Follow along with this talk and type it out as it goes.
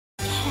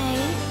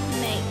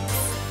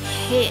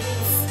hits.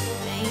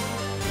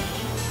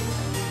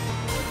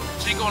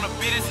 Chico on the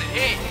beat is a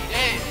hit,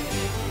 yeah.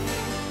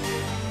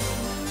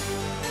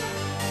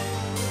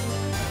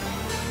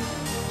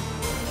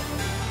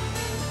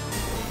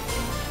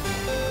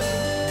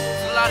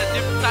 There's a lot of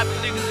different type of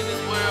niggas in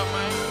this world,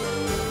 man.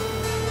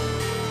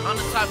 I'm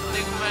the type of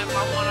nigga, man, if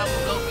I want, I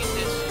can go get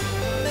this shit.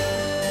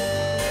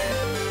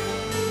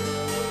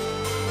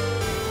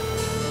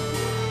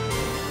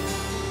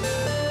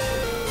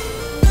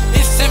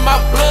 It's in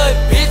my blood,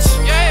 bitch.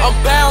 Yeah. I'm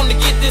bound to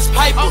get this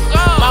paper.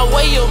 My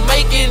way of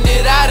making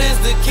it out is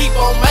to keep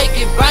on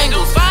making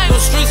bangles. The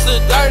streets a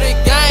dirty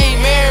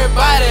game,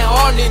 everybody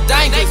armed and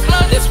dangerous.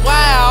 That's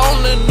why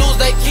on the news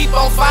they keep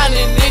on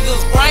finding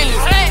niggas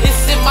brainless.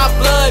 It's in my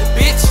blood,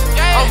 bitch.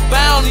 I'm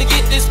bound to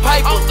get this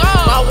paper.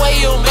 My way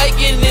of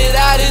making it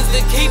out is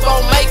to keep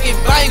on making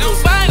bangles.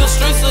 The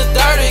streets a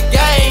dirty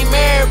game,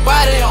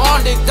 everybody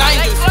armed and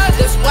dangerous.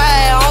 That's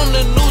why on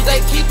the news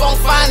they keep on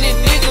finding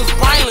niggas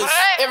brainless.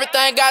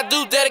 Everything I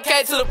do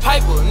dedicate to the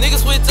paper.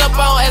 Niggas switch up,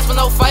 I don't ask for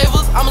no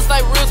favors. I'ma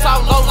stay real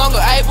talk, no longer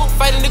able.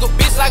 Fade a nigga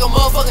bitch like a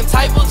motherfucking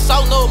taper.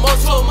 So no more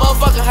to a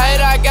motherfucking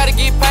hater. I gotta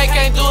get paid,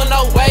 can't do it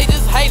no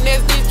wages. Hating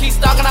ass niggas keep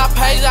stalking our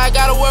pages. I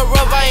gotta wear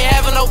rubber, I ain't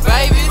having no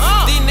babies.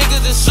 These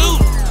niggas just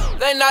shooting,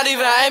 they not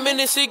even aiming,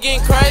 this shit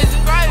getting crazy.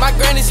 My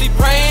granny, she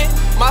praying.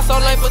 My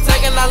soul ain't for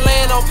taking, I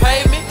land on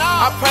pavement.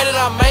 I pray that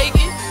I make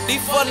it.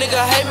 These fuck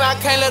niggas hate me, I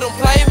can't let them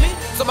play me.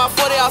 So my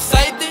 40 all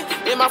safety.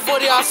 In my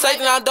 40 all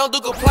safety, I don't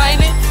do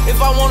complaining. If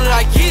I want it,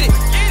 I get it.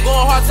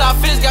 Going hard to our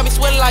finish, got me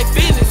sweating like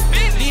business.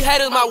 These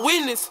haters my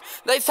witness.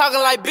 They talking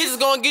like bitches,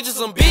 gonna get you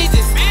some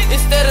bitches.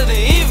 Instead of the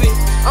envy,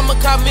 I'ma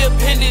call me a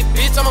pendant,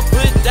 bitch. I'ma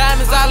put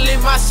diamonds, I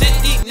live my shit.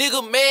 These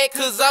niggas mad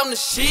cause I'm the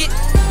shit.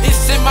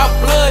 It's in my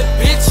blood,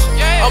 bitch.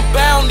 I'm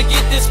bound to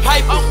get this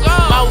paper.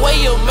 My way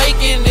of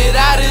making it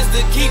out is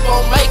to keep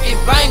on making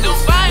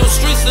bangles. The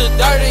streets a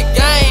dirty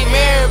game,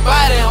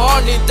 everybody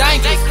armed and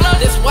dangerous.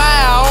 That's why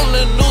on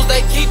the news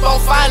they keep on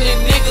finding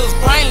niggas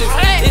brainless.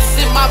 It's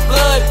in my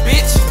blood,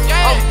 bitch.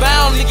 I'm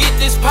bound to get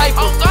this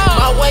paper.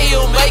 My way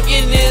of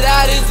making it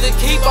out is to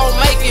keep on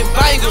making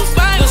bangles.